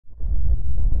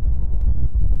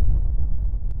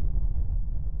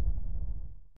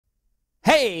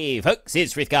Hey folks,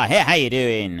 it's Frithgar here, how you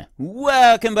doing?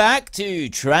 Welcome back to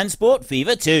Transport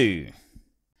Fever 2.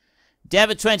 Dev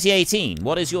 2018,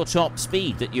 what is your top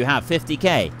speed that you have?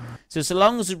 50k. So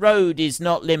long as the road is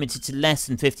not limited to less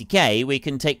than 50k, we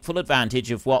can take full advantage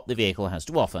of what the vehicle has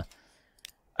to offer.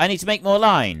 I need to make more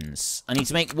lines. I need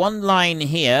to make one line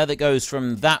here that goes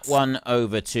from that one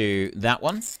over to that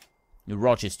one. The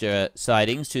Rochester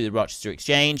sidings to the Rochester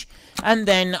Exchange. And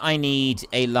then I need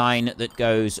a line that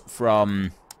goes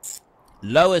from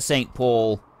Lower St.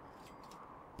 Paul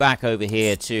back over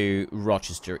here to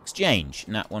Rochester Exchange.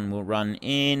 And that one will run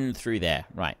in through there.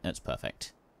 Right, that's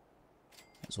perfect.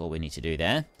 That's all we need to do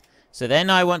there. So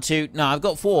then I want to... No, I've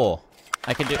got 4.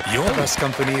 I can do... Your bus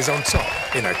company is on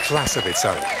top in a class of its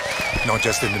own. Not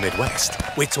just in the Midwest.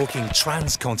 We're talking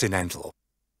transcontinental.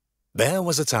 There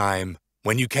was a time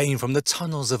when you came from the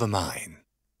tunnels of a mine.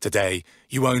 Today,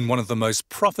 you own one of the most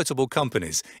profitable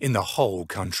companies in the whole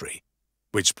country,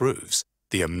 which proves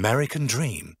the American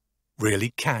dream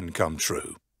really can come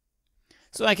true.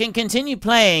 So I can continue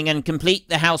playing and complete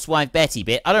the Housewife Betty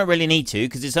bit. I don't really need to,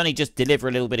 because it's only just deliver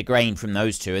a little bit of grain from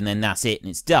those two, and then that's it, and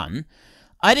it's done.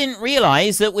 I didn't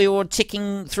realise that we were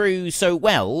ticking through so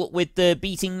well with the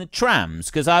beating the trams,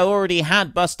 because I already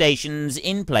had bus stations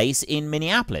in place in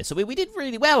Minneapolis. So we did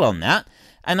really well on that.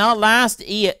 And our last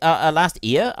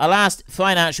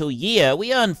financial year,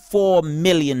 we earned $4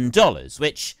 million,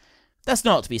 which that's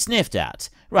not to be sniffed at.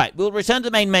 Right, we'll return to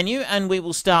the main menu and we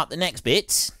will start the next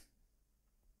bit.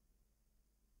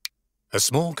 A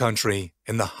small country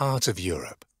in the heart of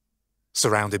Europe,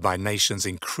 surrounded by nations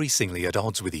increasingly at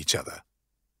odds with each other.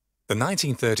 The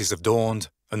 1930s have dawned,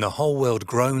 and the whole world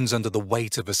groans under the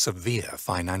weight of a severe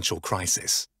financial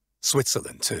crisis.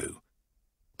 Switzerland, too.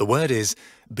 The word is,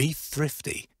 be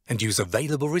thrifty and use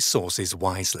available resources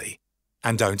wisely.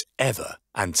 And don't ever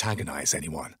antagonize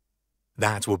anyone.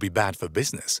 That will be bad for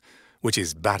business, which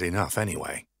is bad enough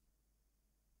anyway.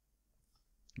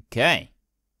 Okay.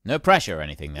 No pressure or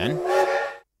anything, then.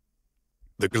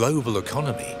 The global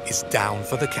economy is down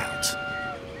for the count.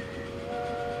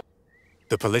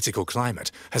 The political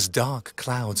climate has dark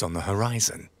clouds on the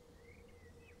horizon.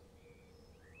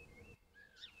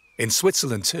 In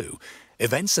Switzerland, too,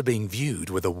 events are being viewed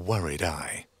with a worried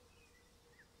eye.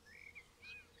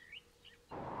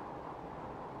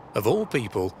 Of all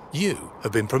people, you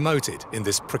have been promoted in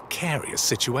this precarious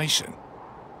situation.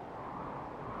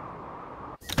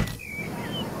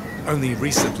 Only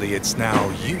recently it's now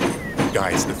you who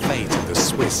guides the fate of the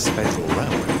Swiss Federal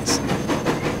Railways.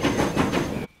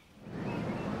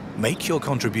 Make your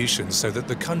contribution so that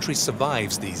the country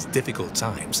survives these difficult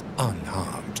times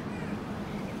unharmed.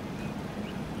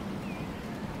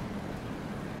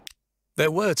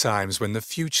 There were times when the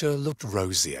future looked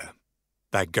rosier.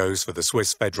 That goes for the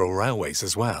Swiss Federal Railways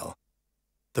as well.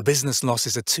 The business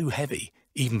losses are too heavy,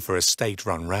 even for a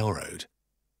state-run railroad.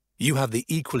 You have the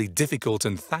equally difficult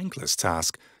and thankless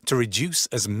task to reduce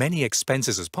as many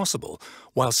expenses as possible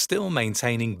while still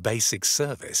maintaining basic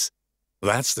service.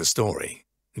 That's the story.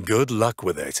 Good luck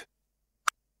with it.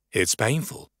 It's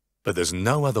painful, but there's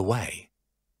no other way.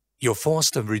 You're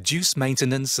forced to reduce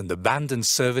maintenance and abandon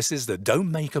services that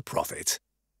don't make a profit.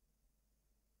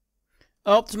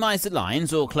 Optimize the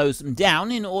lines or close them down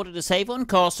in order to save on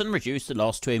costs and reduce the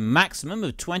loss to a maximum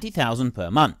of $20,000 per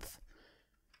month.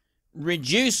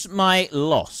 Reduce my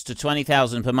loss to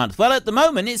 $20,000 per month. Well, at the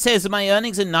moment, it says that my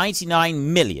earnings are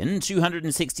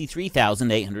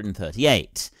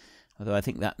 $99,263,838. Although I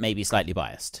think that may be slightly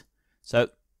biased. So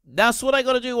that's what I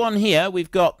got to do on here.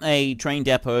 We've got a train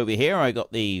depot over here. I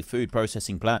got the food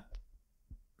processing plant.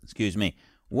 Excuse me.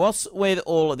 What's with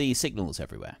all of these signals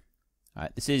everywhere? All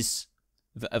right, this is...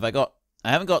 I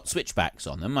haven't got switchbacks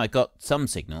on them. I got some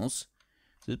signals.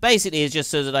 So basically it's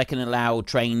just so that I can allow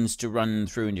trains to run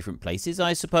through in different places,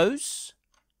 I suppose.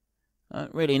 I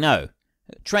don't really know.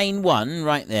 Train 1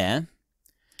 right there.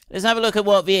 Let's have a look at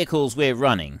what vehicles we're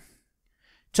running.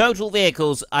 Total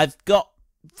vehicles, I've got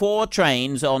 4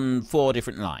 trains on 4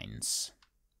 different lines.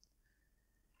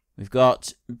 We've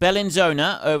got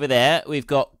Bellinzona over there. We've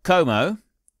got Como.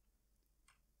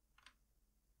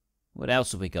 What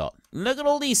else have we got? Look at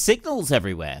all these signals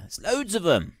everywhere. There's loads of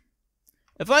them.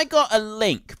 Have I got a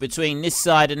link between this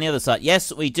side and the other side?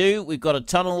 Yes, we do. We've got a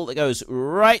tunnel that goes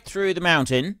right through the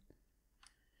mountain.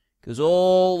 Goes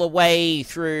all the way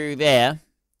through there.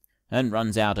 And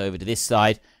runs out over to this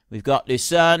side. We've got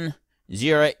Lucerne,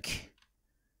 Zurich,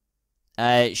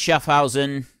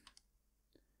 Schaffhausen,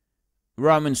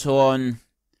 Romanshorn,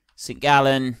 St.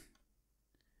 Gallen.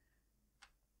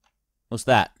 What's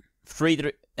that?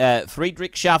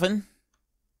 Friedrichshafen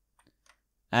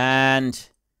and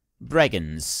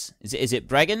Bregenz. Is it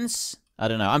Bregenz? I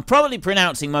don't know. I'm probably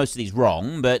pronouncing most of these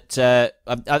wrong, but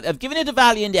I've given it a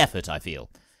valiant effort, I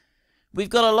feel. We've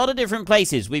got a lot of different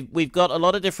places. We've got a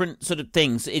lot of different sort of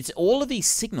things. It's all of these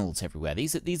signals everywhere.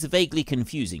 These are vaguely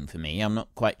confusing for me. I'm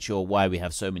not quite sure why we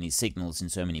have so many signals in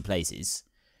so many places.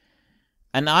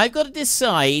 And I've got to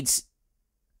decide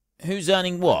who's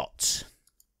earning what.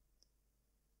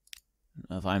 I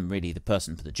don't know if I'm really the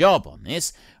person for the job on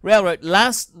this. Railroad,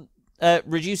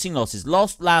 reducing losses.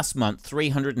 Lost last month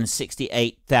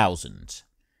 368,000.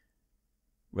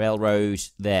 Railroad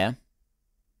there.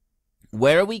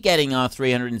 Where are we getting our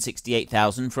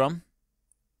 368,000 from?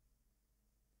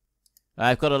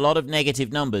 I've got a lot of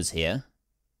negative numbers here.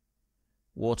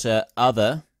 Water,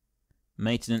 other,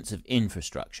 maintenance of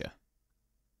infrastructure.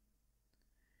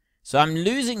 So I'm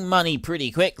losing money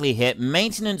pretty quickly here.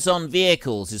 Maintenance on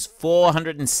vehicles is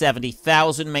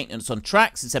 470,000. Maintenance on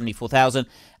tracks is 74,000.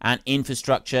 And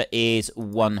infrastructure is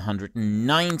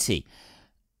 190.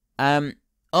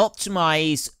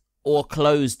 Optimize or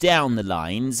close down the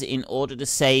lines in order to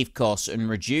save costs and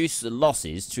reduce the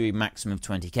losses to a maximum of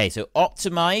 20k. So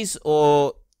optimize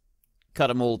or cut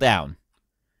them all down.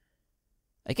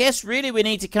 I guess really we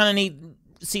need to kind of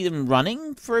see them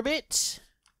running for a bit.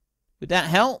 Would that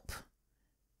help?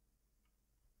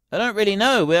 I don't really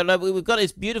know. We've got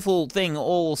this beautiful thing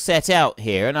all set out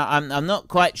here, and I'm not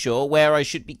quite sure where I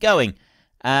should be going.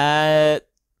 There's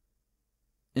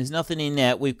nothing in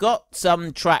there. We've got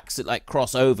some tracks that like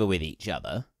cross over with each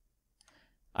other.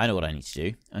 I know what I need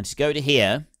to do. I need to go to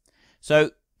here. So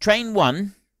train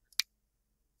 1.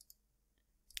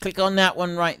 Click on that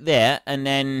one right there, and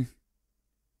then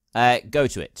go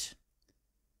to it.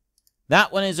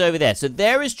 That one is over there. So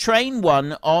there is train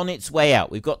 1 on its way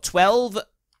out. We've got 12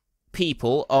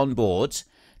 people on board.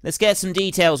 Let's get some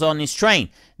details on this train.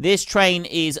 This train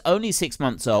is only 6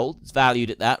 months old. It's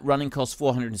valued at that. Running costs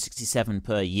 467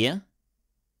 per year.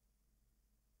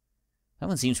 That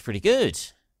one seems pretty good.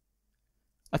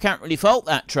 I can't really fault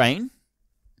that train.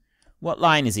 What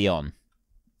line is he on?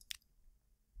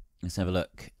 Let's have a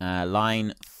look.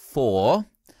 Line 4.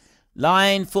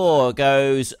 Line 4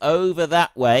 goes over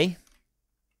that way.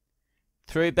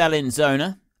 Through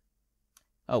Bellinzona.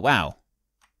 Oh, wow.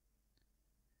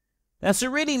 That's a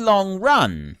really long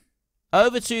run.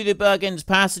 Over to the Bergen's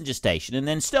passenger station and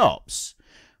then stops.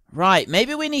 Right,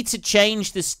 maybe we need to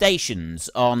change the stations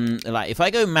on... Like, if I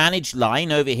go manage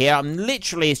line over here, I'm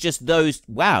literally... It's just those...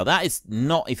 Wow, that is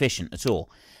not efficient at all.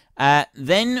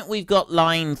 Then we've got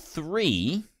line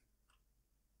 3.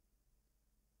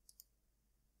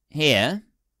 Here.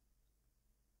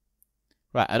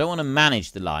 Right, I don't want to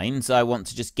manage the lines. I want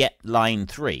to just get line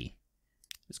 3.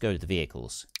 Let's go to the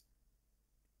vehicles.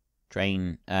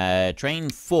 Train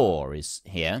 4 is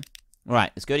here.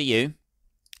 Right, let's go to you.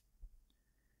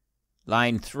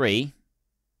 Line 3.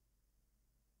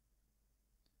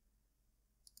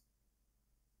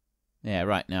 Yeah,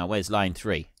 right, now, where's line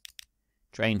 3?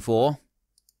 Train 4. Let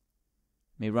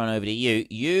me run over to you.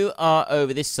 You are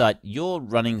over this side. You're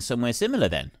running somewhere similar,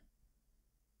 then.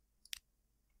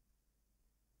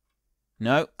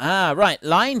 No. Ah, right.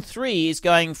 Line 3 is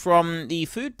going from the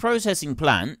food processing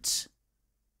plant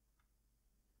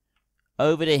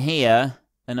over to here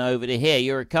and over to here.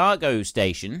 You're a cargo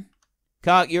station.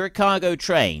 You're a cargo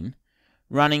train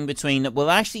running between... Well,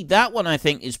 actually, that one I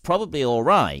think is probably all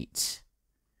right.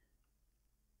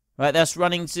 Right, that's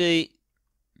running to...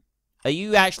 Are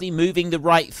you actually moving the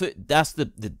right food? That's the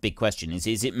big question, is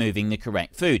it moving the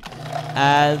correct food?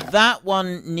 That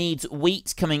one needs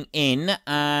wheat coming in,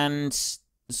 and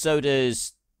so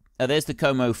does... there's the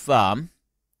Como farm.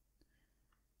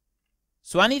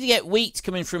 So I need to get wheat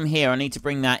coming from here. I need to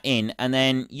bring that in. And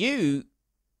then you're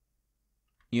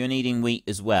needing wheat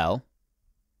as well.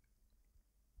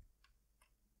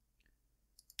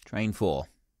 Train 4.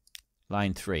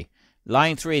 Line 3.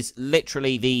 Line 3 is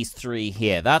literally these 3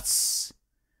 here. That's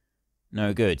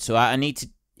no good. So I need to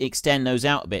extend those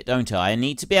out a bit, don't I? I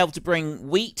need to be able to bring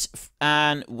wheat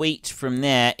and wheat from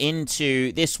there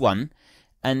into this one.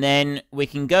 And then we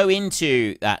can go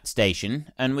into that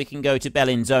station, and we can go to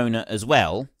Bellinzona as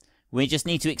well. We just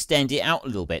need to extend it out a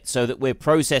little bit so that we're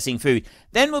processing food.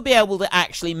 Then we'll be able to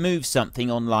actually move something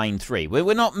on line 3.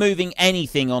 We're not moving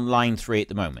anything on line 3 at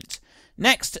the moment.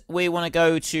 Next, we want to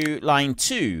go to line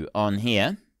 2 on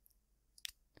here.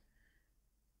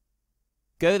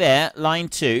 Go there, line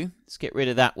 2. Let's get rid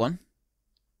of that one.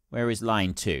 Where is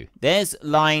line 2? There's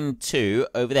line 2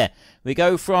 over there. We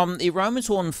go from the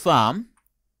Romanshorn farm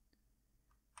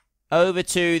over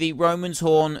to the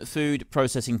Romanshorn food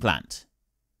processing plant.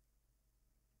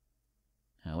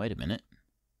 Oh, wait a minute.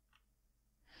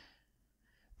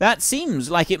 That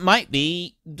seems like it might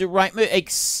be the right move,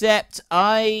 except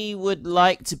I would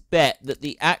like to bet that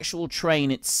the actual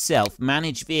train itself,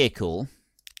 manage vehicle...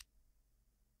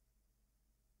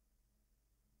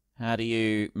 How do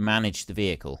you manage the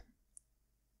vehicle?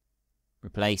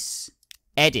 Replace,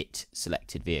 edit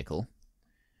selected vehicle.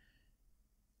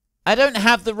 I don't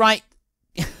have the right...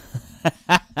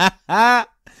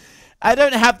 I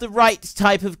don't have the right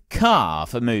type of car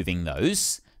for moving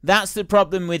those. That's the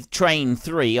problem with train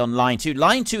 3 on line 2.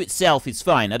 Line 2 itself is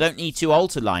fine. I don't need to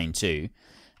alter line 2.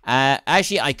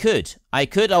 Actually, I could. I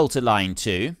could alter line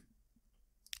 2.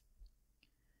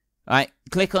 Right,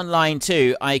 click on line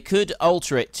 2. I could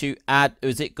alter it to add...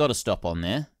 Has it got a stop on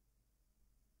there?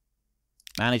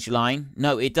 Manage line?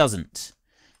 No, it doesn't.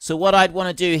 So what I'd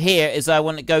want to do here is I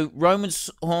want to go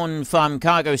Romanshorn Farm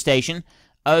Cargo Station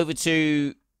over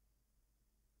to...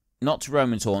 Not to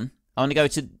Romanshorn. I want to go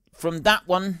to from that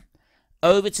one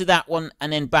over to that one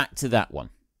and then back to that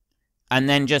one. And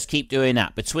then just keep doing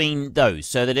that between those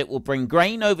so that it will bring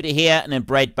grain over to here and then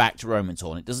bread back to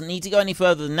Romanshorn. It doesn't need to go any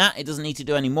further than that. It doesn't need to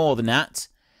do any more than that.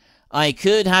 I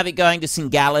could have it going to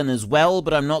St. Gallen as well,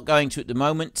 but I'm not going to at the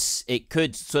moment. It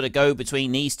could sort of go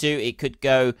between these two. It could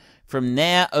go from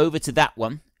there over to that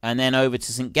one, and then over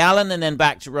to St. Gallen, and then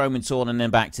back to Romanshorn, and then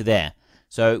back to there.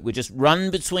 So we just run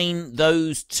between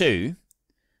those two,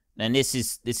 and this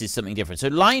is something different. So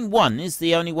line 1 is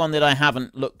the only one that I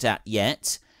haven't looked at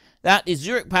yet. That is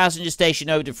Zurich passenger station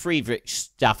over to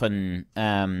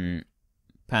Friedrichshafen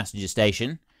passenger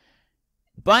station.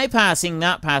 Bypassing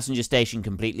that passenger station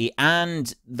completely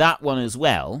and that one as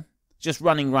well, just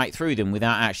running right through them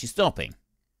without actually stopping.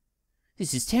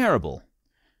 This is terrible.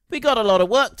 We got a lot of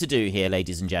work to do here,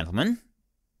 ladies and gentlemen.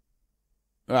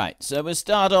 Right, so we'll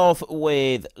start off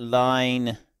with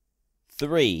line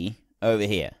 3 over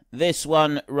here. This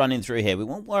one running through here. We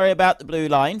won't worry about the blue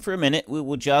line for a minute. We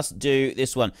will just do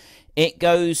this one. It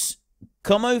goes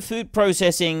Como Food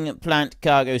Processing Plant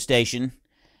Cargo Station,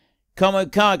 Como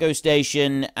Cargo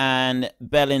Station, and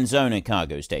Bellinzona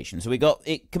Cargo Station. So we got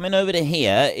it coming over to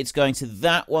here. It's going to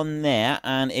that one there,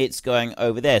 and it's going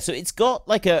over there. So it's got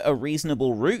like a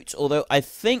reasonable route, although I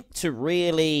think to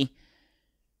really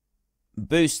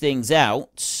boost things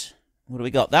out, what do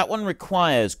we got? That one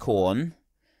requires corn.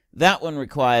 That one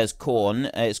requires corn.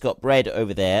 It's got bread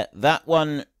over there. That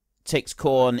one takes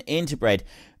corn into bread.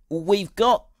 We've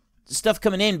got stuff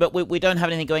coming in, but we don't have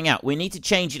anything going out. We need to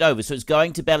change it over. So it's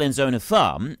going to Bellinzona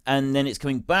Farm, and then it's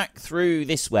coming back through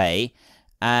this way,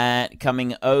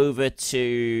 coming over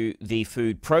to the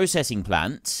food processing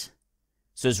plant.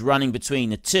 So it's running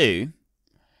between the two.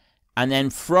 And then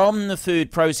from the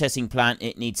food processing plant,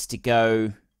 it needs to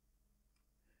go...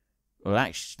 Well,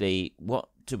 actually, what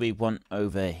do we want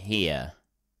over here?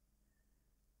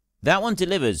 That one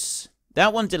delivers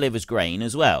grain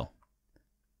as well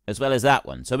as that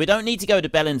one. So we don't need to go to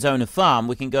Bellinzona Farm.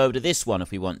 We can go over to this one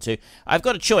if we want to. I've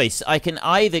got a choice. I can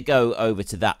either go over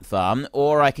to that farm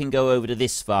or I can go over to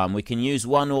this farm. We can use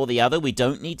one or the other. We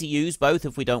don't need to use both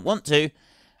if we don't want to.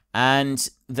 And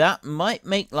that might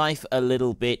make life a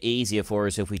little bit easier for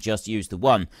us if we just use the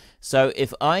one. So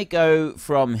if I go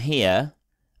from here,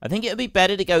 I think it would be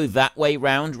better to go that way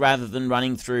round rather than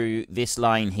running through this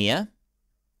line here.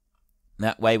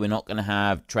 That way we're not going to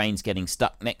have trains getting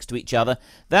stuck next to each other.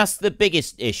 That's the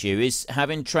biggest issue, is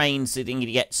having trains that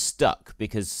get stuck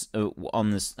because on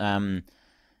this,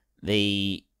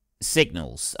 the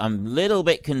signals. I'm a little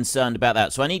bit concerned about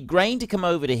that. So I need grain to come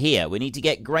over to here. We need to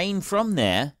get grain from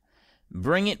there,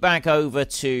 bring it back over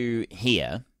to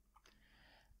here.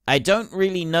 I don't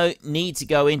really need to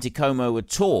go into Como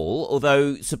at all,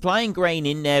 although supplying grain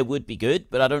in there would be good,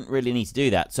 but I don't really need to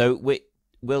do that. So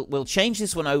we'll change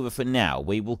this one over for now.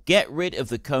 We will get rid of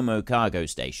the Como cargo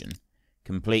station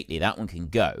completely. That one can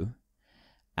go.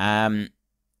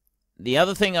 The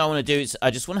other thing I want to do is I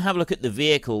just want to have a look at the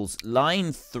vehicles.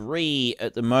 Line 3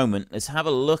 at the moment. Let's have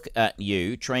a look at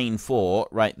you. Train 4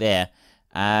 right there.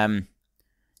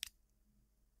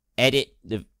 Edit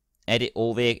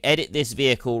this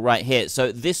vehicle right here.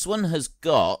 So this one has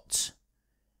got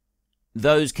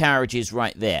those carriages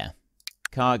right there.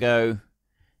 Cargo.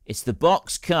 It's the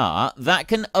box car. That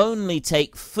can only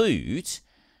take food.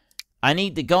 I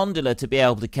need the gondola to be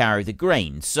able to carry the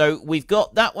grain. So we've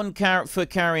got that one for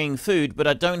carrying food, but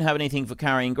I don't have anything for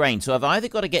carrying grain. So I've either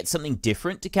got to get something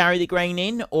different to carry the grain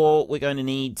in, or we're going to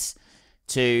need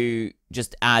to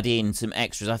just add in some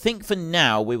extras. I think for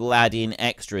now we will add in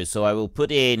extras. So I will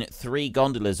put in 3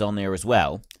 gondolas on there as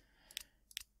well.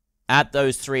 Add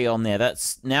those 3 on there.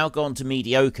 That's now gone to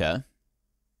mediocre.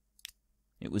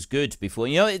 It was good before.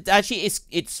 You know,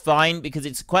 it's fine because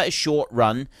it's quite a short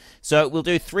run. So we'll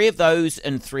do 3 of those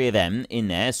and 3 of them in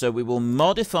there. So we will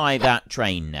modify that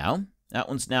train now. That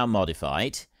one's now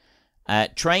modified.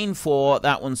 Train 4,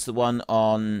 that one's the one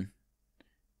on...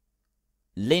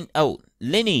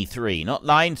 Linny 3, not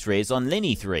line 3. It's on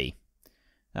Linny 3.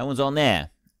 That one's on there.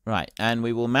 Right, and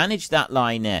we will manage that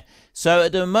line there. So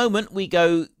at the moment we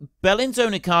go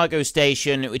Bellinzona Cargo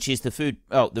Station, which is the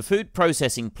food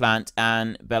processing plant,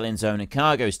 and Bellinzona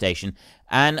Cargo Station.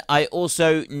 And I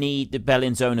also need the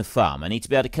Bellinzona Farm. I need to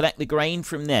be able to collect the grain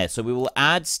from there. So we will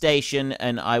add station,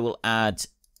 and I will add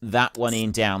that one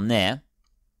in down there.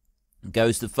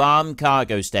 Goes the farm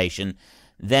cargo station,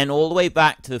 then all the way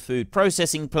back to the food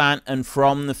processing plant, and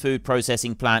from the food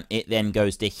processing plant, it then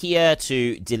goes to here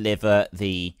to deliver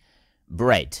the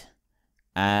bread.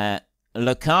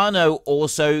 Locarno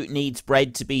also needs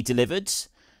bread to be delivered,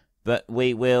 but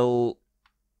we will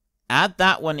add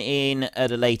that one in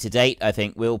at a later date, I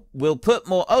think. We'll put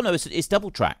more... Oh, no, it's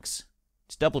double tracks.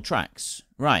 It's double tracks.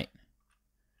 Right.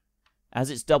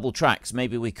 As it's double tracks,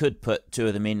 maybe we could put 2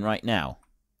 of them in right now.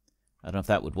 I don't know if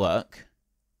that would work.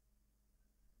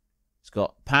 It's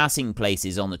got passing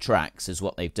places on the tracks is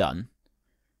what they've done.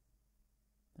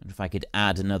 I wonder if I could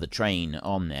add another train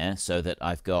on there so that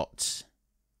I've got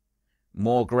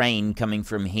more grain coming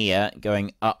from here,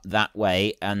 going up that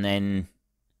way, and then...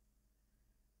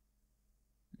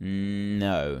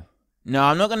 No. No,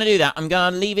 I'm not going to do that. I'm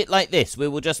going to leave it like this.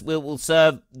 We'll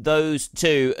serve those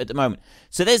 2 at the moment.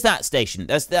 So there's that station.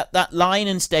 That line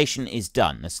and station is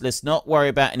done. Let's not worry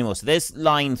about it anymore. So there's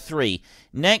line 3.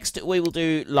 Next, we will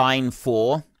do line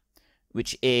 4,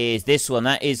 which is this one.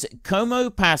 That is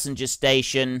Como Passenger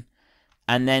Station,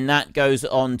 and then that goes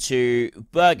on to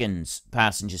Bergen's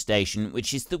Passenger Station,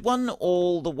 which is the one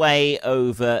all the way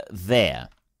over there.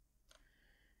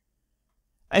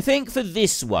 I think for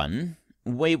this one...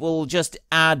 we will just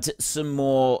add some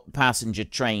more passenger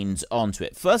trains onto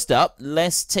it. First up,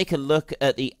 let's take a look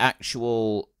at the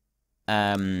actual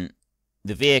the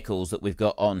vehicles that we've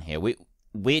got on here.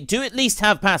 We do at least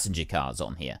have passenger cars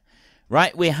on here,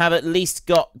 right? We have at least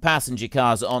got passenger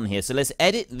cars on here. So let's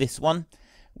edit this one.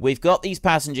 We've got these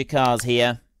passenger cars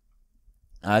here.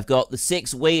 I've got the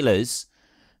 6-wheelers,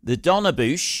 the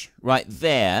Donnerbusch right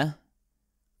there.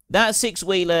 That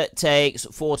 6-wheeler takes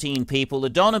 14 people. The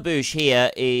Donnerbusch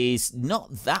here is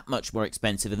not that much more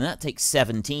expensive, and that takes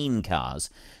 17 cars.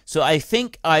 So I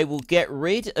think I will get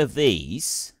rid of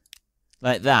these,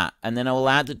 like that, and then I will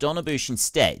add the Donnerbusch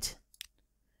instead.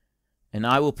 And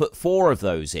I will put 4 of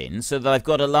those in, so that I've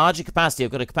got a larger capacity.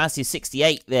 I've got a capacity of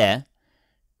 68 there,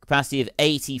 capacity of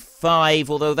 85,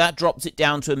 although that drops it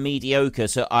down to a mediocre,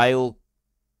 so I'll...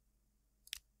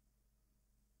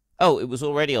 Oh, it was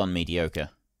already on mediocre.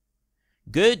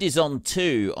 Good is on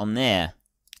 2 on there.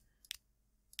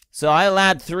 So I'll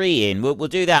add 3 in. We'll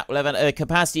do that. We'll have a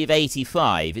capacity of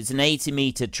 85. It's an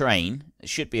 80-meter train. It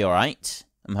should be all right,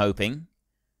 I'm hoping.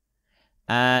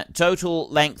 Total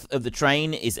length of the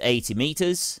train is 80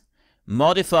 meters.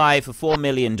 Modify for $4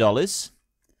 million.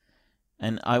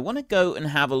 And I want to go and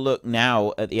have a look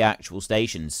now at the actual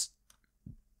stations.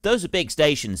 Those are big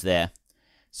stations there.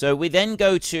 So we then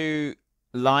go to...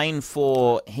 line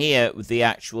 4 here with the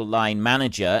actual line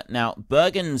manager. Now,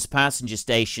 Bergen's passenger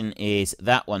station is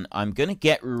that one. I'm going to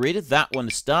get rid of that one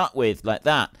to start with, like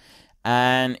that.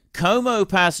 And Como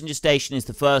passenger station is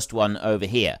the first one over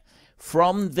here.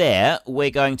 From there,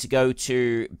 we're going to go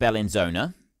to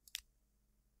Bellinzona.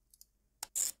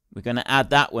 We're going to add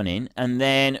that one in. And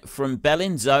then from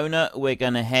Bellinzona, we're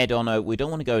going to head on over. We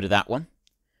don't want to go to that one.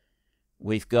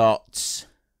 We've got...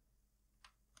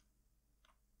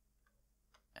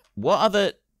 what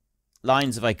other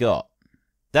lines have I got?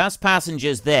 That's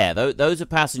passengers there. Those are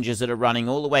passengers that are running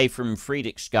all the way from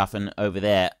Friedrichshafen over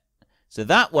there. So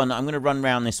that one, I'm going to run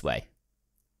round this way.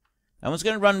 That one's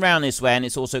going to run round this way, and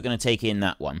it's also going to take in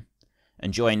that one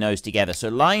and join those together. So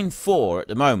line 4 at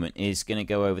the moment is going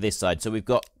to go over this side. So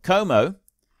we've got Como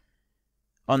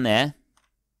on there.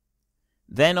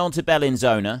 Then on to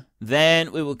Bellinzona.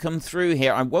 Then we will come through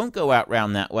here. I won't go out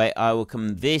round that way. I will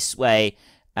come this way.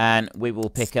 And we will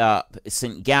pick up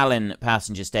St. Gallen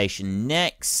passenger station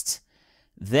next.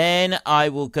 Then I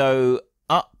will go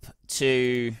up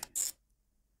to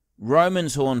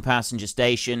Romanshorn passenger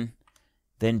station.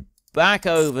 Then back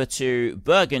over to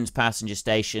Bergen's passenger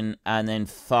station. And then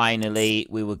finally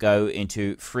we will go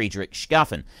into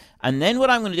Friedrichshafen. And then what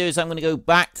I'm going to do is I'm going to go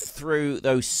back through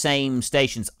those same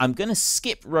stations. I'm going to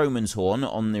skip Romanshorn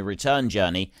on the return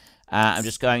journey. I'm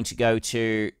just going to go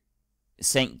to...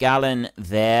 St. Gallen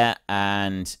there,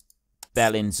 and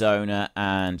Bellinzona,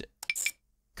 and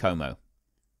Como.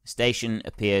 Station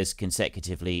appears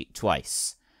consecutively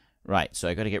twice. Right, so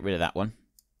I've got to get rid of that one.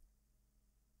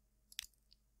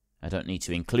 I don't need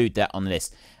to include that on the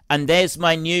list. And there's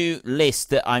my new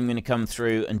list that I'm going to come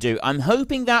through and do. I'm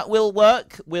hoping that will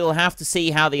work. We'll have to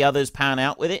see how the others pan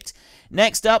out with it.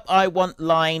 Next up, I want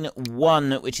line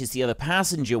 1, which is the other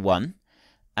passenger one.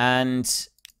 And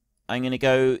I'm going to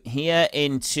go here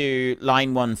into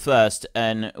line 1 first,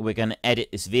 and we're going to edit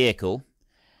this vehicle.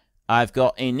 I've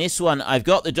got, in this one, I've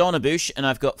got the Donnerbusch, and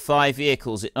I've got 5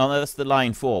 vehicles. Oh, no, that's the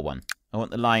line 4 one. I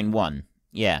want the line 1.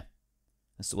 Yeah.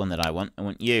 That's the one that I want. I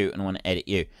want you, and I want to edit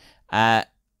you.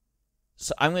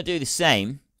 So I'm going to do the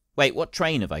same. Wait, what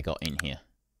train have I got in here?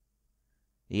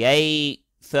 The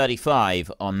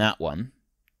A35 on that one.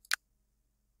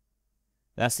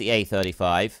 That's the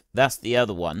A35. That's the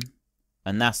other one.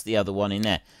 And that's the other one in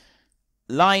there.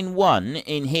 Line 1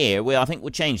 in here, well, I think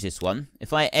we'll change this one.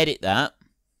 If I edit that.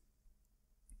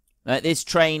 This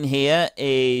train here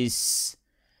is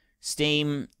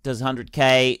steam, does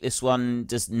 100k. This one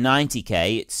does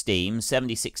 90k. It's steam,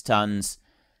 76 tons.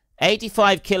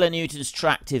 85 kilonewtons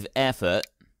tractive effort.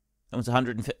 That one's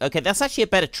 150. Okay, that's actually a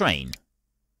better train.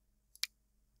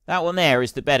 That one there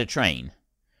is the better train.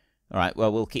 All right,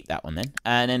 well, we'll keep that one then.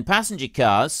 And then passenger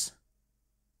cars.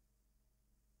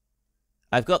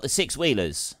 I've got the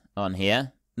 6-wheelers on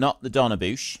here. Not the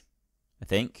Donnerbusch, I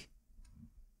think.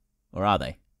 Or are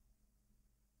they?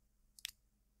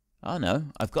 Oh, no.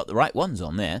 I've got the right ones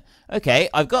on there. Okay,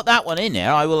 I've got that one in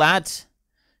there. I will add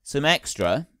some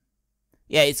extra.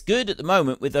 Yeah, it's good at the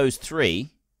moment with those 3.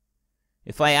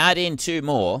 If I add in 2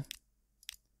 more,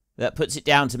 that puts it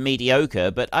down to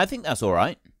mediocre, but I think that's all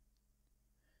right.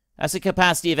 That's a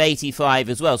capacity of 85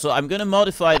 as well, so I'm going to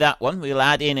modify that one. We'll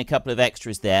add in a couple of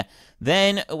extras there.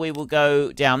 Then we will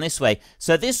go down this way.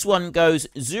 So this one goes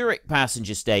Zurich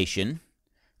passenger station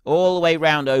all the way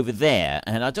round over there,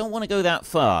 and I don't want to go that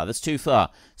far. That's too far.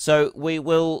 So we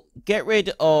will get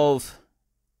rid of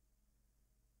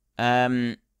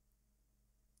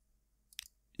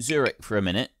Zurich for a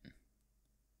minute.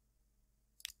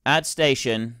 Add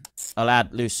station. I'll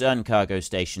add Lucerne cargo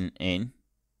station in.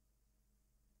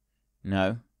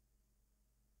 No.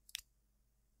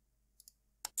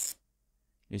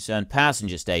 Lucerne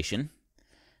passenger station.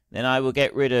 Then I will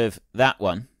get rid of that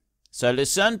one. So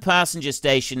Lucerne passenger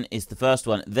station is the first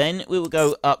one. Then we will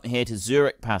go up here to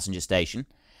Zurich passenger station.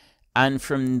 And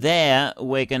from there,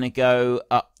 we're going to go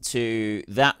up to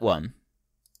that one,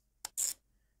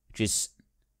 which is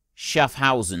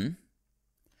Schaffhausen.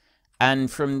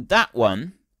 And from that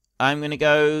one, I'm going to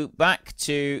go back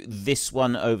to this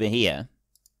one over here,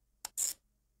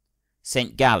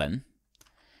 St. Gallen.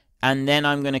 And then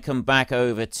I'm going to come back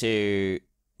over to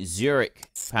Zurich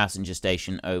passenger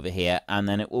station over here. And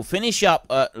then it will finish up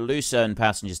at Lucerne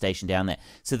passenger station down there.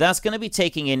 So that's going to be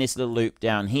taking in this little loop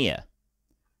down here.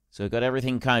 So we've got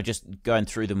everything kind of just going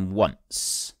through them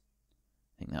once.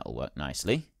 I think that'll work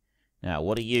nicely. Now,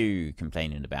 what are you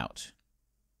complaining about?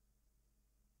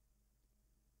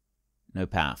 No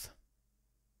path.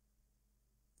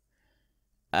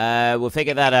 We'll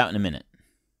figure that out in a minute.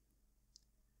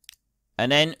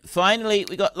 And then, finally,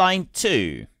 we got line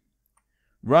 2.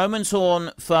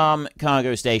 Romanshorn Farm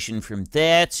Cargo Station. From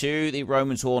there to the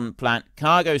Romanshorn Plant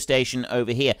Cargo Station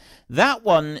over here. That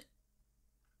one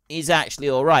is actually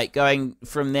alright, going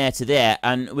from there to there.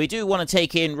 And we do want to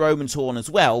take in Romanshorn as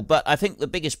well, but I think the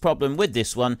biggest problem with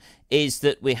this one is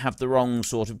that we have the wrong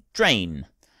sort of train.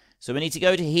 So we need to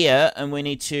go to here, and we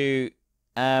need to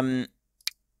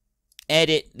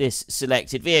edit this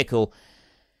selected vehicle.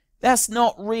 That's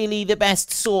not really the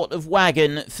best sort of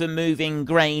wagon for moving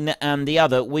grain and the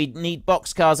other. We need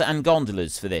boxcars and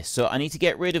gondolas for this. So I need to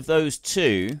get rid of those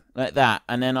 2, like that.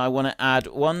 And then I want to add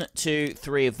 1, 2,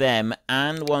 3 of them,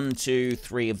 and 1, 2,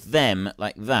 3 of them,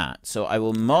 like that. So I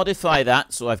will modify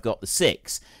that so I've got the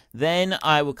 6. Then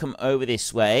I will come over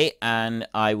this way, and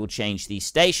I will change these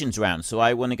stations around. So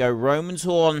I want to go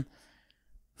Romanshorn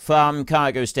Farm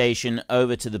Cargo Station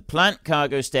over to the Plant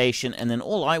Cargo Station, and then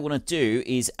all I want to do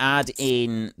is add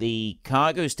in the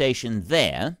cargo station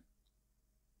there.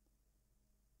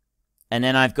 And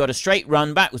then I've got a straight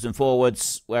run backwards and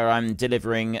forwards where I'm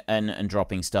delivering and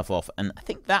dropping stuff off. And I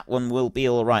think that one will be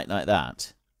all right like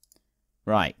that.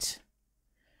 Right.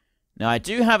 Now, I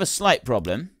do have a slight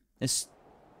problem. Let's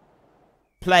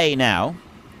play now.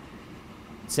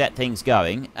 Set things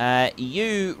going.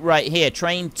 You, right here,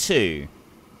 train 2.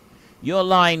 You're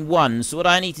line 1, so what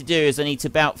I need to do is I need to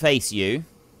about face you.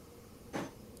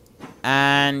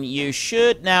 And you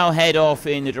should now head off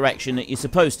in the direction that you're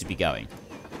supposed to be going.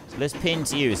 So let's pin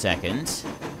to you a second.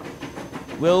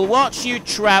 We'll watch you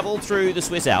travel through the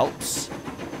Swiss Alps.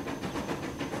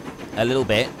 a little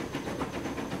bit.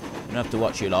 We don't have to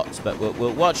watch you lots, but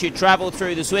we'll watch you travel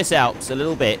through the Swiss Alps a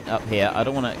little bit up here. I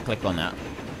don't want to click on that.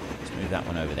 Let's move that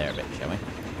one over there a bit, shall we?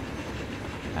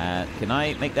 Can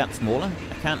I make that smaller?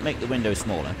 I can't make the window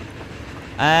smaller.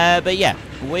 But yeah,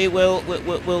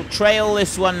 we'll trail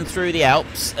this one through the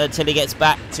Alps until he gets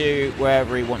back to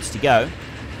wherever he wants to go.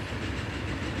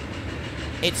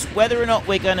 It's whether or not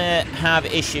we're going to have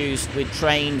issues with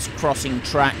trains crossing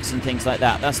tracks and things like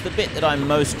that. That's the bit that I'm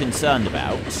most concerned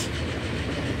about.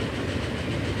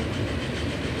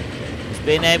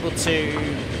 Being able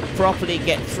to properly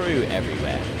get through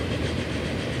everywhere.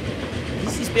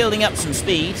 This is building up some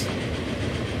speed.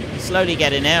 Slowly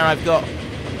getting there. I've got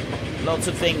lots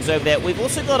of things over there. We've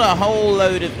also got a whole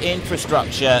load of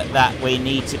infrastructure that we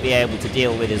need to be able to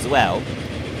deal with as well.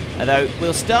 Although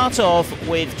we'll start off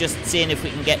with just seeing if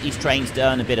we can get these trains to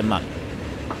earn a bit of money.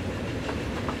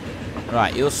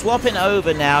 Right, you're swapping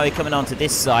over now. You're coming onto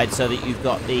this side so that you've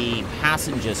got the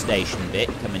passenger station bit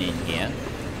coming in here.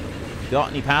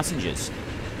 Got any passengers?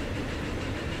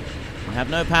 We have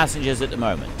no passengers at the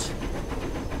moment.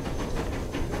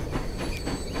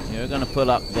 You're going to pull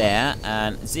up there,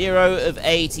 and 0 of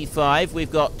 85.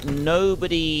 We've got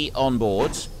nobody on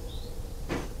board.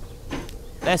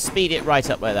 Let's speed it right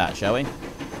up like that, shall we?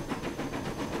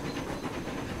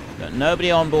 Got nobody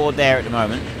on board there at the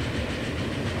moment.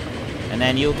 And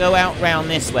then you'll go out round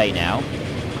this way now.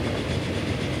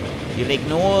 You'll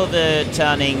ignore the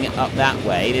turning up that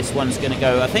way. This one's going to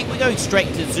go... I think we're going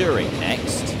straight to Zurich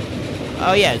next.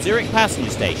 Oh yeah, Zurich passenger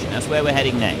station. That's where we're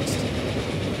heading next.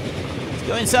 Let's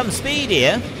go in some speed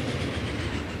here.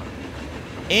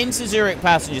 Into Zurich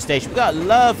passenger station. We've got a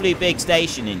lovely big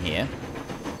station in here.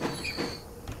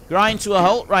 Grind to a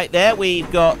halt right there.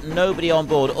 We've got nobody on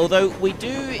board. Although we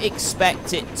do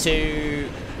expect it to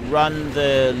run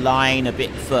the line a bit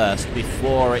first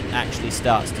before it actually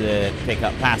starts to pick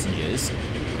up passengers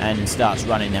and starts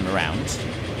running them around.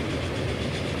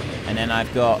 And then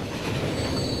I've got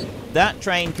that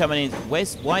train coming in.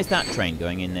 Why is that train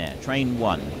going in there? Train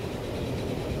 1.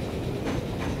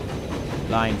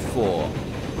 Line 4.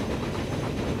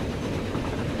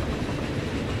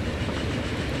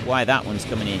 Why that one's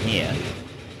coming in here?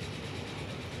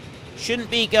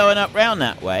 Shouldn't be going up round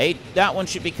that way. That one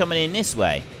should be coming in this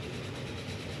way.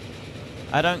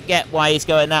 I don't get why he's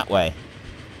going that way.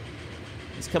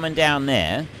 He's coming down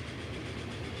there.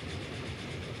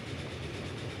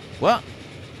 What?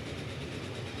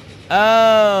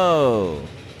 Oh.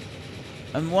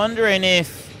 I'm wondering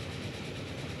if...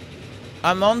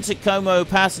 I'm on to Como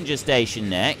passenger station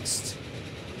next.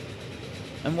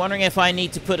 I'm wondering if I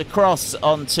need to put a cross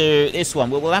onto this one.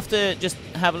 Well, we'll have to just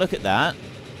have a look at that.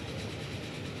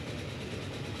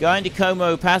 Going to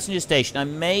Como passenger station. I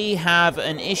may have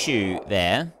an issue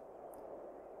there.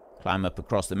 Climb up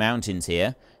across the mountains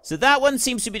here. So that one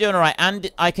seems to be doing all right.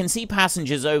 And I can see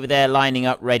passengers over there lining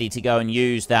up ready to go and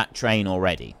use that train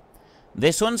already.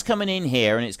 This one's coming in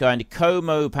here and it's going to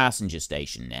Como passenger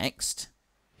station next.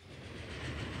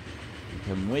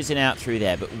 Come whizzing out through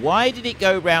there. But why did it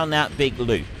go round that big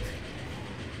loop?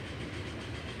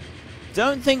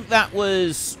 Don't think that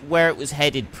was where it was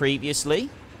headed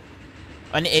previously.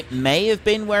 And it may have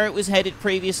been where it was headed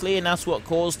previously, and that's what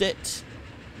caused it.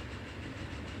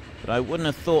 But I wouldn't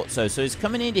have thought so. So it's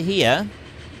coming into here.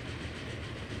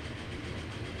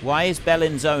 Why is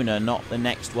Bellinzona not the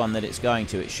next one that it's going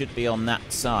to? It should be on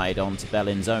that side onto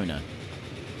Bellinzona.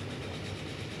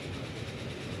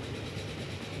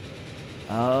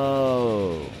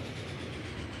 Oh.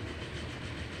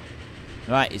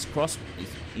 Right, he's crossed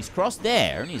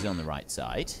there, and he's on the right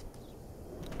side.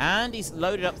 And he's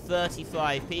loaded up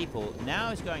 35 people.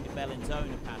 Now he's going to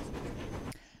Bellinzona passenger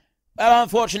station. Well,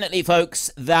 unfortunately,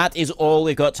 folks, that is all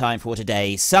we've got time for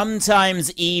today.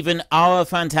 Sometimes even our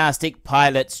fantastic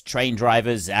pilots, train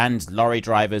drivers, and lorry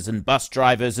drivers, and bus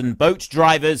drivers, and boat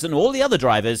drivers, and all the other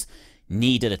drivers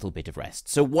need a little bit of rest.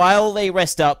 So while they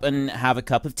rest up and have a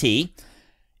cup of tea,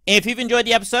 if you've enjoyed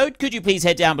the episode, could you please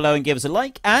head down below and give us a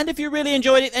like? And if you really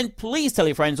enjoyed it, then please tell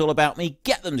your friends all about me.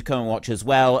 Get them to come and watch as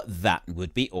well. That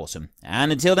would be awesome.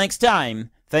 And until next time,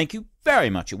 thank you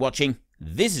very much for watching.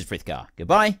 This is Frithgar.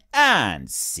 Goodbye, and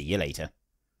see you later.